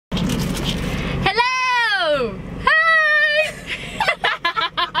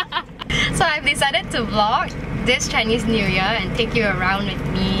decided to vlog this Chinese New Year and take you around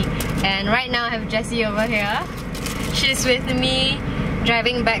with me. And right now I have Jessie over here. She's with me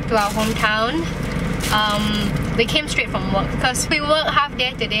driving back to our hometown. We came straight from work because we worked half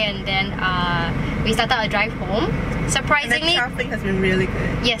day today and then we started our drive home. Surprisingly, and the traffic has been really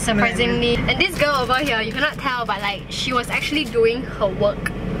good. Yes, surprisingly. And this girl over here, you cannot tell, but like she was actually doing her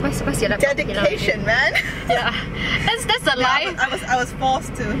work. What's your laptop? Dedication, man. Yeah, that's the life. I was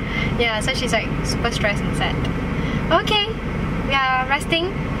forced to. Yeah, so she's like super stressed and sad. Okay, we are resting.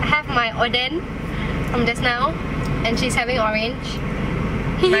 I have my Oden from just now, and she's having orange.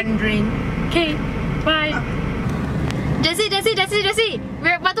 Mandarin. Okay, bye. Jessie,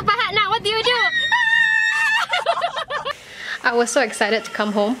 we're about to pahat now. What do you do? I was so excited to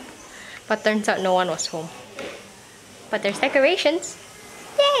come home, but turns out no one was home. But there's decorations.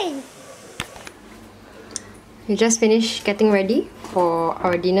 Yay! We just finished getting ready for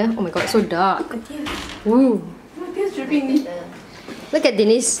our dinner. Oh my god, it's so dark. Woo! Look at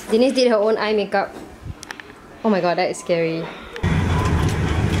Denise. Denise did her own eye makeup. Oh my god, that is scary.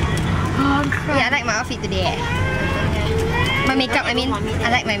 Oh crap. Yeah, I like my outfit today. My makeup, I mean, I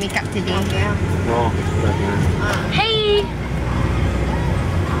like my makeup today. Hey!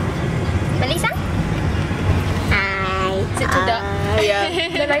 Melissa? Hi! Is it too dark? Yeah.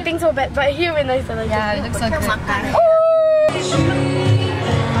 The lighting's so bad, but here we're nice. Yeah, it looks so good.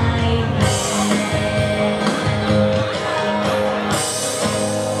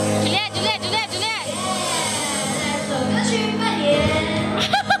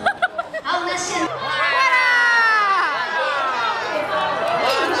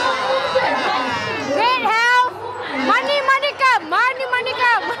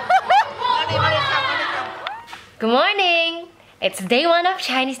 Good morning! It's day 1 of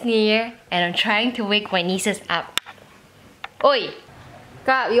Chinese New Year and I'm trying to wake my nieces up. Oi!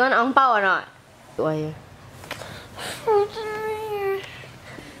 Kak, you want ang pao or not? Why?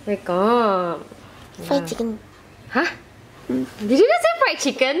 Wake up. Fried chicken. Huh? Did you just say fried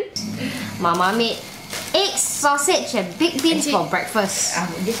chicken? Mama made eggs, sausage and baked beans for breakfast.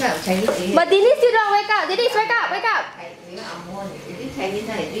 This one Chinese. But Denise still don't wake up. Denise, wake up, wake up!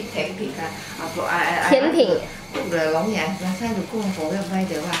 甜品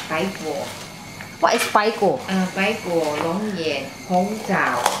What is 白果? 白果、龙眼、红枣、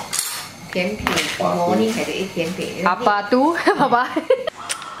甜品 morning 係啲甜品。 Papa too? Papa?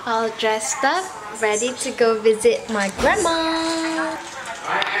 All dressed up, ready to go visit my grandma.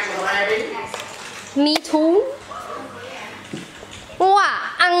 Me too. Wow,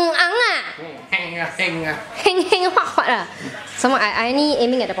 ang ah. Heng hot ah. Some I only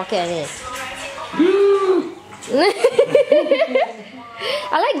aiming at the pocket only.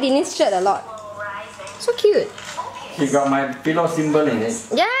 I like Denise's shirt a lot. So cute. She got my pillow symbol in it.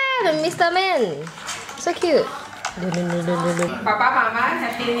 Yeah, the Mr. Man. So cute. Papa, Mama,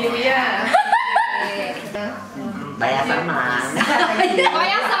 Happy New Year. Bayar sama.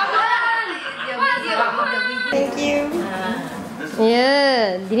 Bayar sama. Thank you.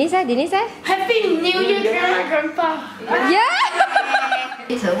 Yeah, Denise eh? Happy New Year, Grandpa. Yeah.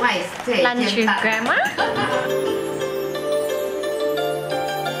 CNY Lunch with grandma.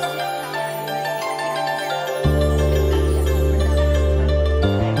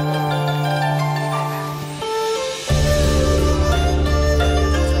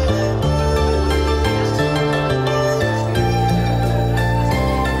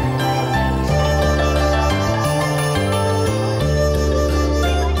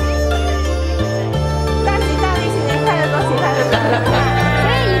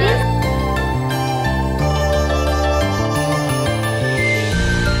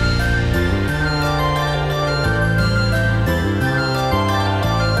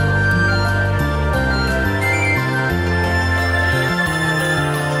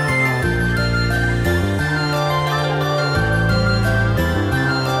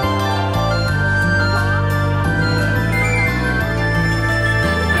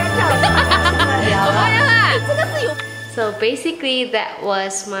 So basically that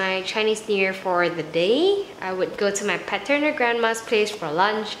was my Chinese New Year for the day. I would go to my paternal grandma's place for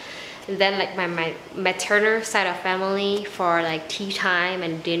lunch and then like my maternal side of family for like tea time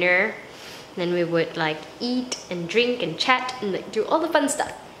and dinner. Then we would like eat and drink and chat and like do all the fun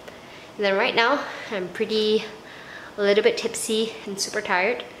stuff. And then right now I'm a little bit tipsy and super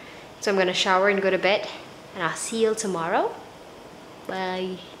tired. So I'm gonna shower and go to bed and I'll see you tomorrow.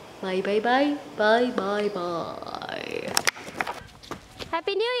 Bye. Bye bye bye. Bye bye bye.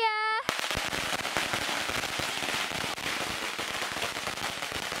 Happy New Year!